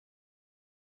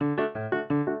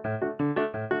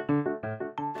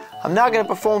I'm now going to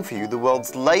perform for you the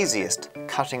world's laziest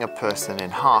cutting a person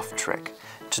in half trick.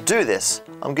 To do this,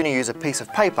 I'm going to use a piece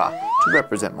of paper to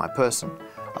represent my person.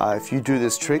 If you do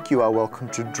this trick, you are welcome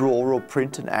to draw or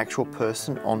print an actual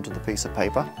person onto the piece of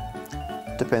paper.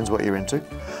 Depends what you're into.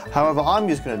 However, I'm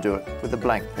just going to do it with a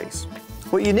blank piece.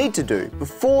 What you need to do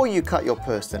before you cut your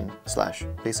person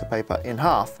 / piece of paper in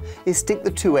half is stick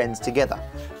the two ends together.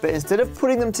 But instead of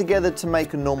putting them together to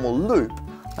make a normal loop,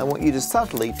 I want you to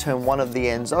subtly turn one of the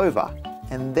ends over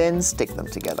and then stick them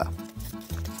together.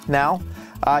 Now,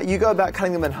 you go about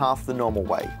cutting them in half the normal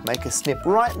way. Make a snip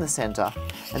right in the center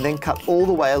and then cut all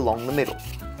the way along the middle.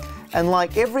 And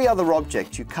like every other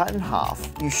object you cut in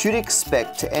half, you should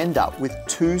expect to end up with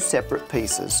two separate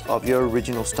pieces of your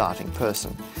original starting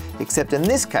person. Except in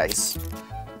this case,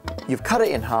 you've cut it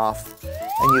in half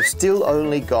and you've still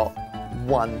only got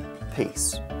one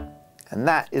piece. And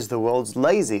that is the world's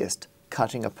laziest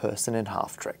cutting a person in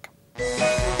half trick.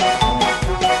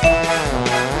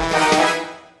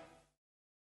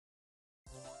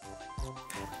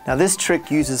 Now this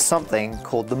trick uses something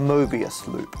called the Mobius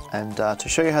loop, and to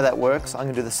show you how that works, I'm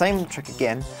going to do the same trick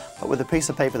again, but with a piece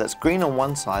of paper that's green on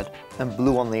one side and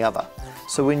blue on the other.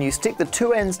 So when you stick the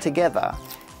two ends together,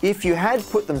 if you had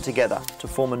put them together to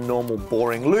form a normal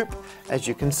boring loop, as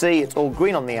you can see, it's all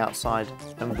green on the outside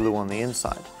and blue on the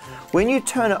inside. When you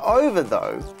turn it over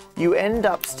though, you end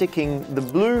up sticking the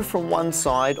blue from one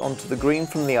side onto the green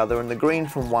from the other and the green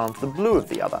from one onto the blue of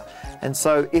the other. And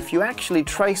so if you actually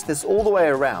trace this all the way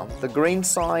around, the green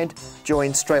side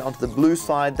joins straight onto the blue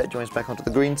side, that joins back onto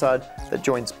the green side, that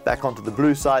joins back onto the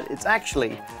blue side. It's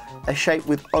actually a shape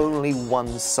with only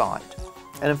one side.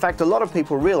 And in fact, a lot of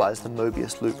people realize the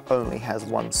Mobius loop only has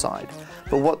one side.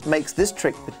 But what makes this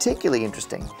trick particularly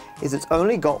interesting is it's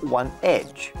only got one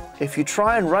edge. If you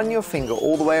try and run your finger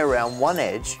all the way around one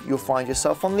edge, you'll find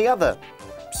yourself on the other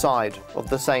side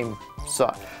of the same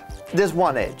side. There's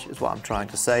one edge, is what I'm trying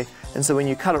to say. And so when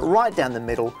you cut it right down the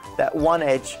middle, that one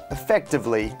edge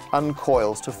effectively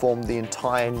uncoils to form the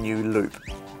entire new loop.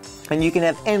 And you can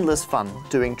have endless fun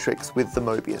doing tricks with the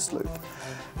Mobius loop.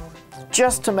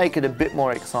 Just to make it a bit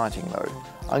more exciting though,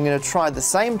 I'm going to try the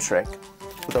same trick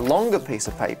with a longer piece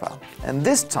of paper, and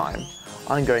this time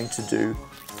I'm going to do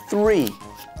 3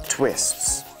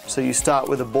 twists. So you start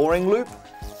with a boring loop,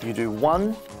 you do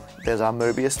 1, there's our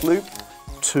Mobius loop,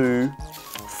 2,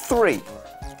 3.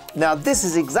 Now this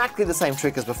is exactly the same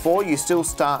trick as before, you still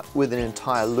start with an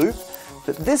entire loop,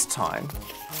 but this time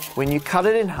when you cut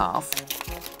it in half,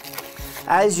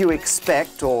 as you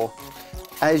expect, or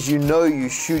as you know you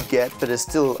should get but is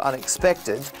still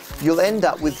unexpected, you'll end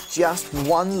up with just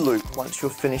one loop once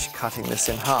you're finished cutting this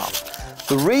in half.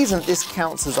 The reason this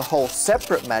counts as a whole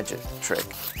separate magic trick,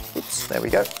 oops, there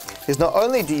we go, is not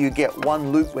only do you get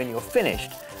one loop when you're finished,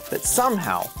 but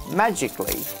somehow,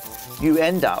 magically, you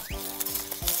end up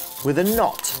with a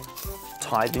knot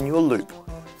tied in your loop.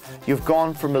 You've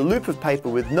gone from a loop of paper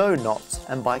with no knots,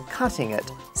 and by cutting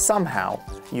it, somehow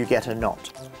you get a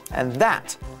knot. And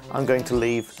that I'm going to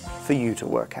leave for you to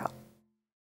work out.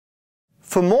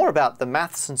 For more about the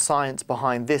maths and science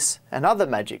behind this and other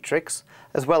magic tricks,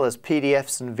 as well as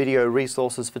PDFs and video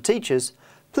resources for teachers,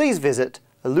 please visit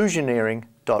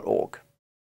Illusioneering.org.